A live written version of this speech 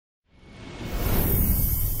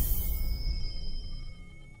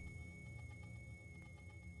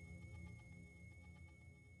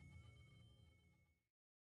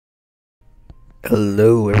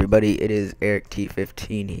Hello everybody, it is Eric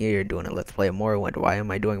T15 here doing a Let's Play of Morrowind. Why am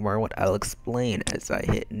I doing Morrowind? I'll explain as I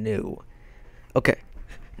hit new. Okay,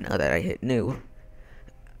 now that I hit new,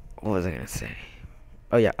 what was I gonna say?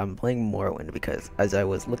 Oh yeah, I'm playing Morrowind because as I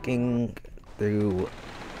was looking through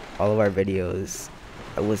all of our videos,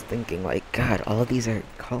 I was thinking like, God, all of these are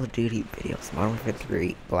Call of Duty videos, Modern Warfare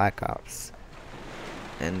 3, Black Ops,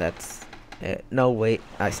 and that's it. No, wait,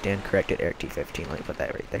 I stand corrected, Eric T15, let me put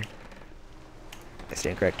that right there. I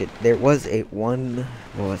stand corrected. There was what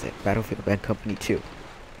was it? Battlefield Bad Company 2.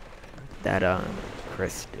 That,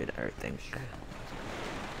 Chris did, I think.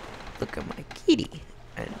 Look at my kitty.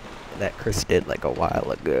 And that Chris did, like, a while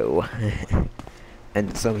ago.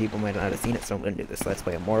 And some people might not have seen it, so I'm gonna do this Let's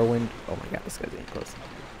Play of Morrowind. Oh my god, this guy's getting close.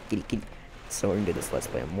 Kitty, kitty. So we're gonna do this Let's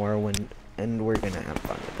Play of Morrowind, and we're gonna have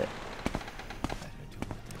fun with it.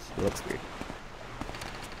 It looks weird.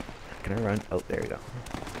 Can I run? Oh, there we go.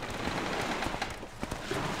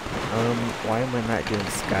 Why am I not doing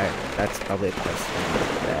Skyrim? That's probably a question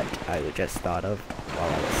that I just thought of while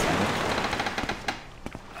I was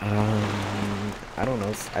silent. I don't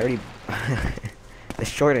know. I already. The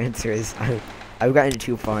short answer is I've gotten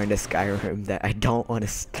too far into Skyrim that I don't want to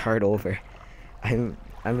start over. I'm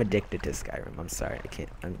addicted to Skyrim. I'm sorry. I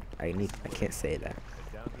can't say that.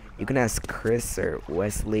 You can ask Chris or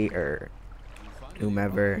Wesley or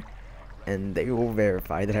whomever, and they will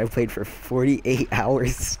verify that I played for 48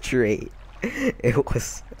 hours straight. It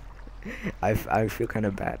was. I feel kind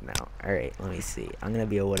of bad now. All right, let me see. I'm gonna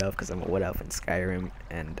be a wood elf because I'm a wood elf in Skyrim,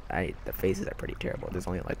 and the faces are pretty terrible. There's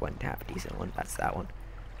only like one half decent one. That's that one.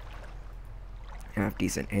 Half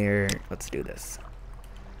decent hair. Let's do this.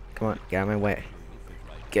 Come on, get out of my way.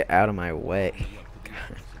 Get out of my way.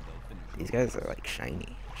 God. These guys are like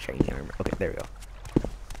shiny armor. Okay, there we go.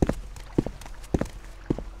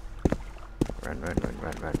 Run.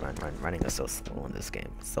 Running is so slow in this game.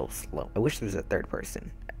 So slow. I wish there was a third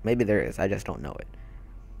person. Maybe there is. I just don't know it.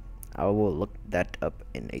 I will look that up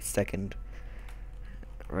in a second.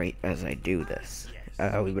 Right as I do this.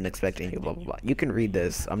 We've been expecting you, blah, blah, blah. You can read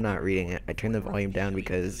this. I'm not reading it. I turned the volume down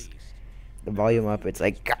because the volume up, it's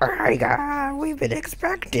like, we've been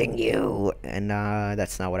expecting you. And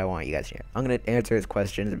that's not what I want you guys to hear. I'm going to answer his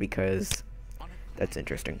questions because that's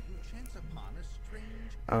interesting.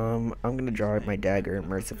 I'm gonna draw my dagger,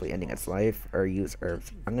 mercifully ending its life, or use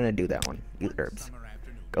herbs. I'm gonna do that one. Use herbs.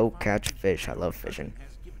 Go catch fish. I love fishing.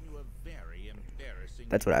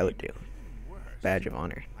 That's what I would do. Badge of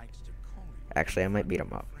honor. Actually, I might beat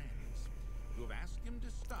him up.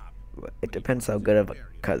 It depends how good of a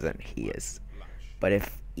cousin he is. But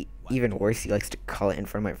if even worse, he likes to call it in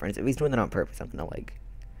front of my friends. If he's doing that on purpose, I'm gonna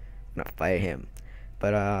fight him.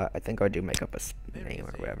 But I think I would do make up a name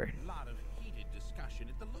or whatever.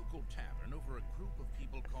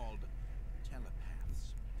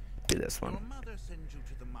 Do this one.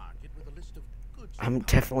 I'm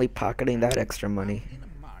definitely pocketing that extra money.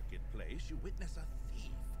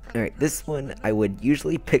 Alright, this one I would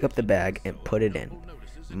usually pick up the bag and put it in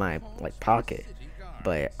my pocket.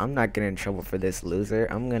 But I'm not getting in trouble for this loser.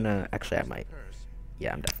 I'm gonna actually I might.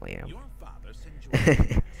 Yeah, I'm definitely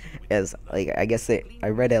am. As I guess I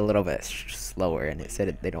read it a little bit slower and it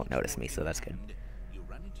said they don't notice me, so that's good.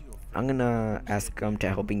 I'm gonna ask them to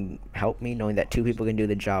help me, knowing that two people can do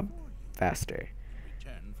the job faster,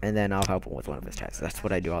 and then I'll help him with one of his tasks. That's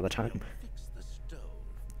what I do all the time.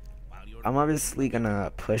 I'm obviously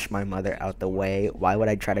gonna push my mother out the way. Why would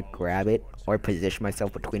I try to grab it or position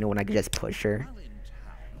myself between her when I could just push her?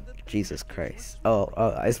 Jesus Christ. Oh,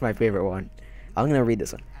 it's my favorite one. I'm gonna read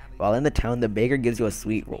this one. While in the town, the baker gives you a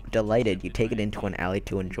sweet roll. Delighted, you take it into an alley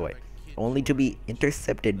to enjoy, only to be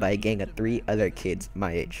intercepted by a gang of 3 other kids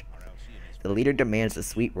my age. The leader demands the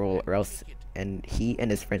sweet roll, or else, and he and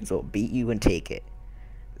his friends will beat you and take it.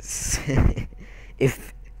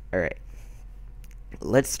 Alright.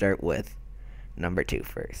 Let's start with number 2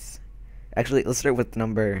 first. Actually, let's start with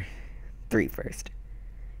number 3 first.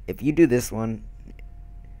 If you do this one,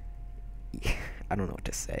 I don't know what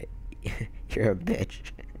to say. You're a bitch.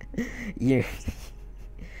 you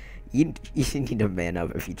need to man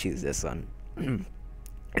up if you choose this one.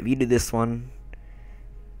 If you do this one,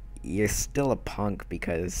 you're still a punk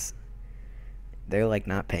because they're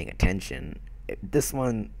not paying attention. This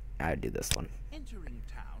one, I would do this one.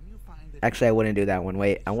 Actually, I wouldn't do that one.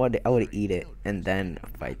 Wait, I would eat it and then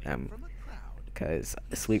fight them because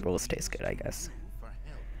sweet rolls taste good, I guess.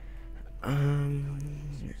 I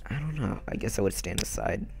don't know. I guess I would stand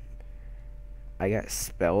aside. I got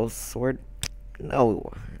spells sword.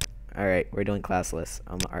 No. All right, we're doing classless.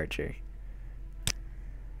 I'm an archer.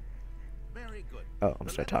 Oh, I'm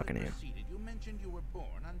start talking to you. You mentioned you were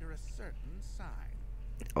born under a certain sign.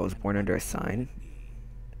 I was born under a sign.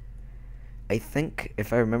 I think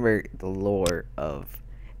if I remember the lore of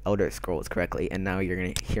Elder Scrolls correctly, and now you're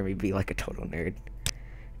gonna hear me be like a total nerd.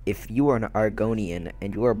 If you are an Argonian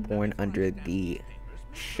and you are born under the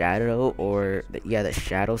shadow or the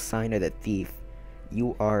shadow sign or the thief,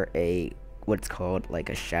 you are a what's called like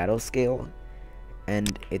a shadow scale,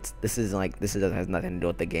 and this has nothing to do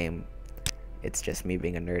with the game. It's just me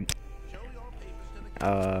being a nerd.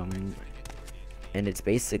 And it's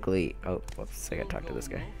basically whoops, I gotta talk to this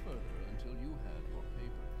guy.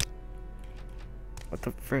 What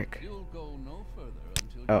the frick?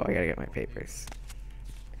 Oh, I gotta get my papers.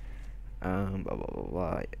 Blah, blah, blah,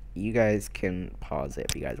 blah. You guys can pause it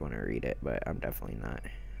if you guys want to read it, but I'm definitely not.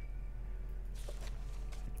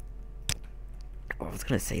 Oh, I was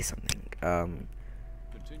gonna say something.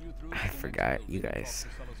 I forgot. You guys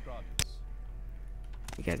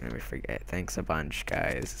made me forget. Thanks a bunch,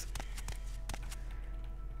 guys.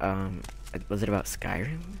 Was it about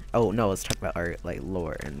Skyrim? Oh no, let's talk about art, like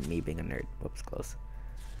lore, and me being a nerd. Whoops, close.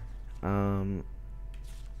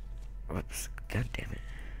 Whoops. God damn it.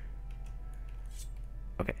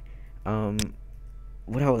 Okay.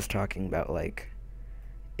 What I was talking about, like,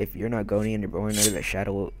 if you're not Goni and you're born under the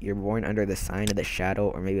shadow, you're born under the sign of the shadow,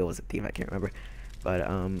 or maybe it was a thief, I can't remember. But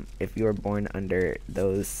if you were born under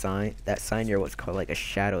that sign, you're what's called like a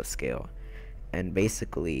shadow scale. And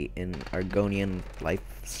basically, in Argonian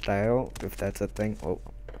lifestyle, if that's a thing,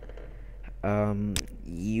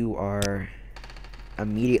 you are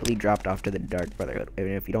immediately dropped off to the Dark Brotherhood. And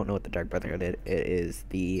if you don't know what the Dark Brotherhood is, it is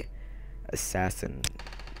the assassin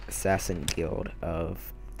guild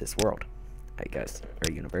of this world, I guess,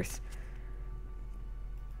 or universe.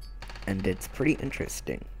 And it's pretty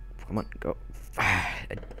interesting. Come on, go. I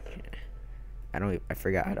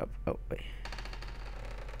forgot how to. Oh wait.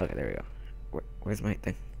 Okay, there we go. Where's my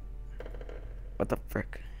thing? What the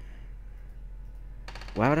frick?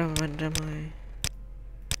 What happened to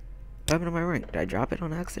my ring? Did I drop it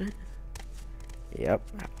on accident? Yep.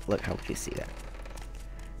 Look, how would you see that?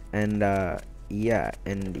 And yeah,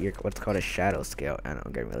 and you're what's called a shadow scale. I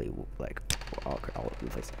don't get really like all over the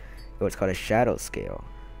place. What's called a shadow scale.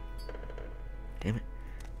 Damn it.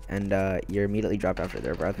 And you're immediately dropped after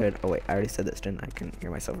their brotherhood. Oh wait, I already said this, didn't I? I can hear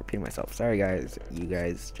myself repeating myself. Sorry guys, you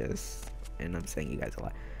guys just, and I'm saying you guys a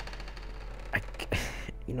lot.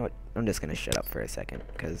 You know what? I'm just gonna shut up for a second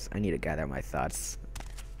because I need to gather my thoughts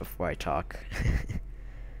before I talk.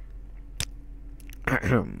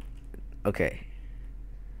 Okay.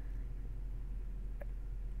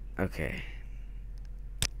 Okay.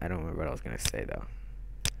 I don't remember what I was gonna say though.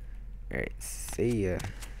 Alright, see ya.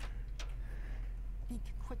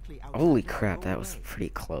 Holy crap, that was pretty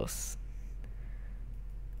close.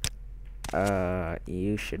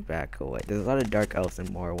 You should back away. There's a lot of dark elves in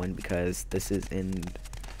Morrowind because this is in...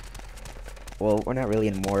 Well, we're not really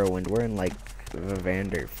in Morrowind. We're in, like,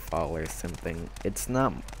 Vanderfall or something. It's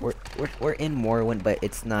not... We're in Morrowind, but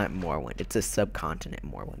it's not Morrowind. It's a subcontinent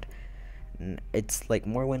Morrowind. It's like...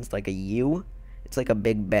 Morrowind's like a U. It's like a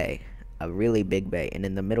big bay. A really big bay. And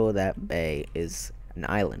in the middle of that bay is an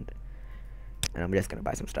island. And I'm just gonna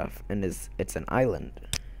buy some stuff. And it's an island.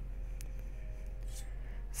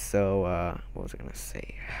 So, what was I gonna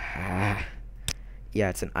say? Yeah,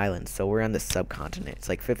 it's an island. So we're on the subcontinent. It's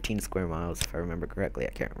like 15 square miles, if I remember correctly.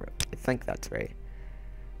 I can't remember. I think that's right.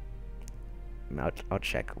 I'll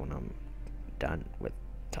check when I'm done with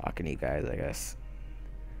talking to you guys, I guess.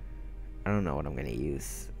 I don't know what I'm gonna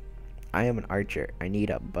use. I am an archer. I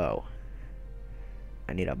need a bow.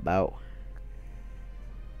 I need a bow.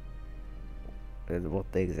 They're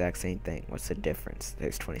both the exact same thing. What's the difference?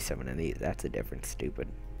 There's 27 of these. That's a difference, stupid.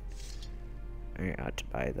 Alright, I have to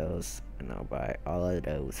buy those. And I'll buy all of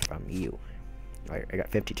those from you. Alright, I got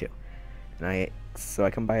 52. And so I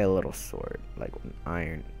can buy a little sword. Like an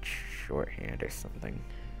iron shorthand or something.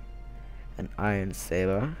 An iron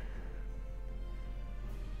saber.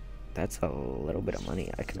 That's a little bit of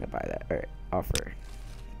money. I can buy that. Alright, offer.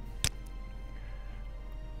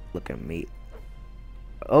 Look at me.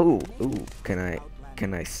 Oh, ooh, can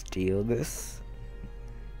I steal this?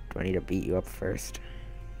 Do I need to beat you up first?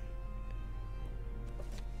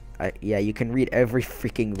 Yeah, you can read every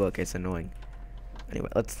freaking book. It's annoying. Anyway,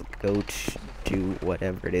 let's go do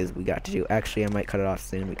whatever it is we got to do. Actually, I might cut it off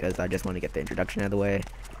soon because I just want to get the introduction out of the way.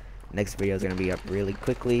 Next video is going to be up really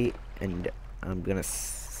quickly, and I'm going to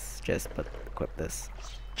just equip this.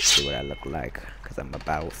 See what I look like, because I'm a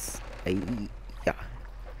boss. Hey, yeah.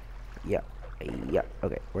 Yeah. Yeah.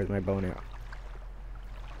 Okay, where's my bow now?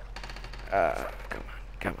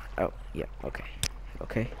 Come on. Oh, yeah. Okay.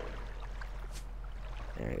 Okay.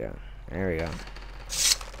 There we go. There we go.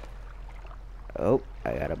 Oh,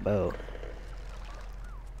 I got a bow.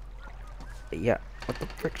 Yeah, what the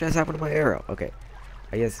frick just happened to my arrow? Okay,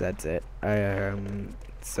 I guess that's it.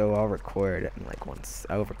 So I'll record it in like once.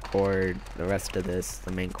 I'll record the rest of this,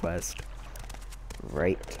 the main quest,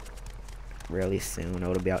 right really soon.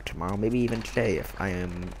 It'll be out tomorrow, maybe even today if I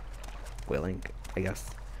am willing, I guess.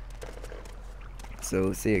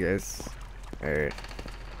 So see you guys, or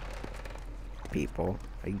people,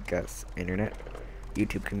 I guess, internet,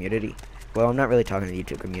 YouTube community. Well, I'm not really talking to the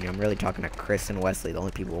YouTube community. I'm really talking to Chris and Wesley, the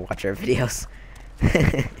only people who watch our videos.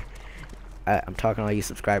 I'm talking to all you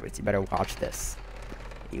subscribers. You better watch this.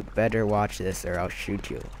 You better watch this or I'll shoot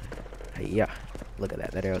you. Yeah, look at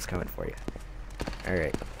that. That arrow's coming for you.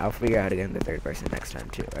 Alright, I'll figure out how to get in the third person next time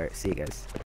too. Alright, see you guys.